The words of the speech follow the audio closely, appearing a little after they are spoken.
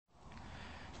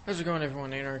How's it going,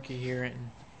 everyone? Anarchy here, and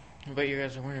I bet you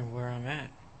guys are wondering where I'm at.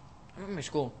 I'm at my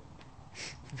school.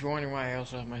 If you're wondering why I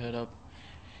also have my hood up,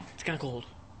 it's kind of cold,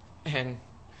 and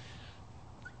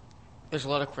there's a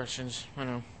lot of questions. I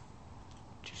know.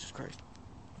 Jesus Christ,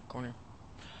 corner.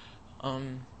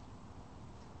 Um,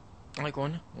 like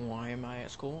one, why am I at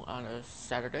school on a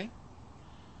Saturday?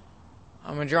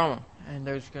 I'm in drama, and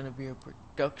there's gonna be a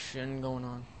production going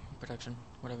on. Production,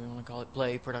 whatever you want to call it,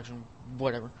 play, production,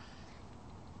 whatever.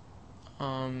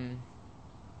 Um,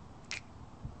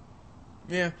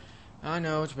 Yeah, I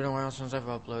know it's been a while since I've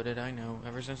uploaded. I know.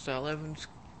 Ever since the 11th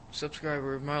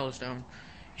subscriber milestone,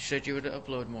 you said you would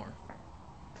upload more.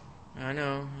 I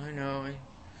know.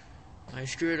 I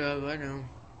screwed up. I know.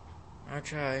 I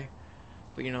try.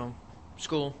 But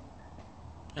school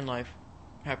and life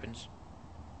happens.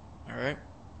 Alright?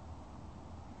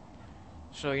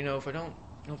 So, if I don't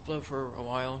upload for a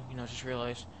while, just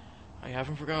realize I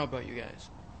haven't forgot about you guys.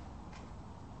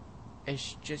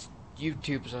 It's just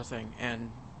YouTube's a thing,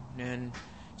 and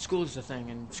school's a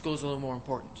thing, and school's a little more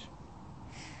important.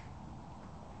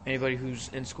 Anybody who's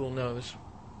in school knows.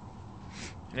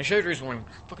 And I showed you this morning.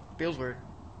 Fucking feels weird.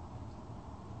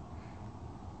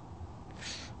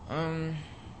 Yeah,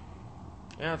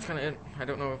 that's kind of it. I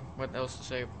don't know what else to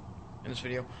say in this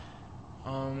video.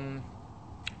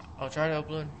 I'll try to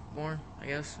upload more, I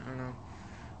guess. I don't know.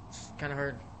 It's kind of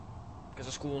hard because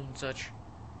of school and such,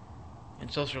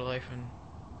 and social life and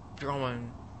drama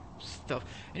and stuff.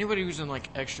 Anybody who's in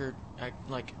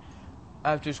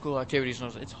after school activities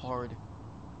knows it's hard.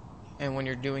 And when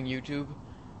you're doing YouTube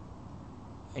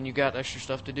and you got extra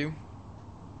stuff to do,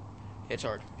 it's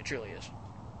hard. It truly is.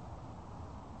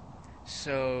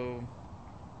 So,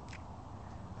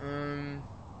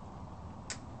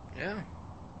 yeah.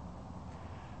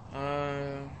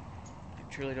 I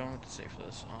truly don't know what to say for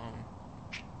this. I'm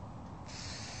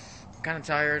kind of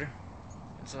tired.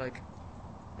 It's like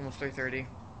almost 3:30.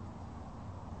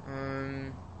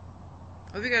 I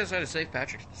hope you guys had a safe St.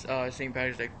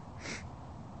 Patrick's Day.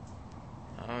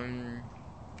 I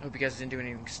hope you guys didn't do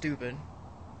anything stupid.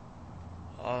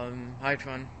 I had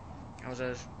fun. I was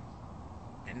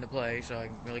in the play, so I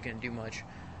really couldn't do much.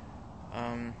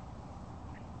 My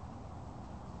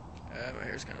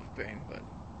hair's kind of a pain, but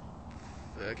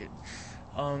fuck it.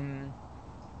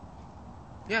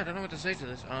 Yeah, I don't know what to say to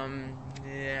this.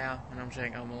 Yeah, and I'm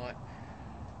saying a lot.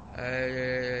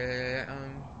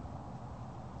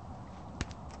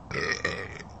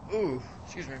 Ooh,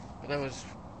 excuse me, but that was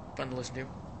fun to listen to.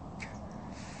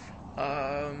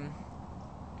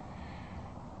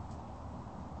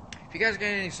 If you guys got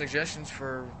any suggestions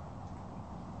for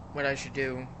what I should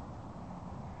do,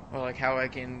 or like how I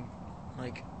can,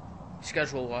 like,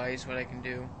 schedule-wise, what I can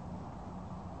do,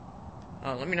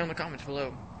 let me know in the comments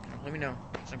below. Let me know,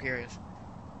 because I'm curious.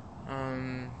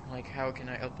 Like, how can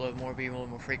I upload more, be a little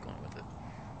more frequent with it?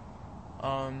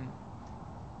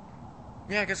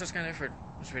 Yeah, I guess that's kind of it for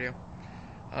this video.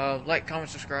 Like, comment,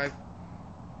 subscribe,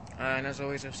 and as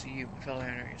always, I'll see you, fellow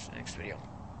anarchists, in the next video.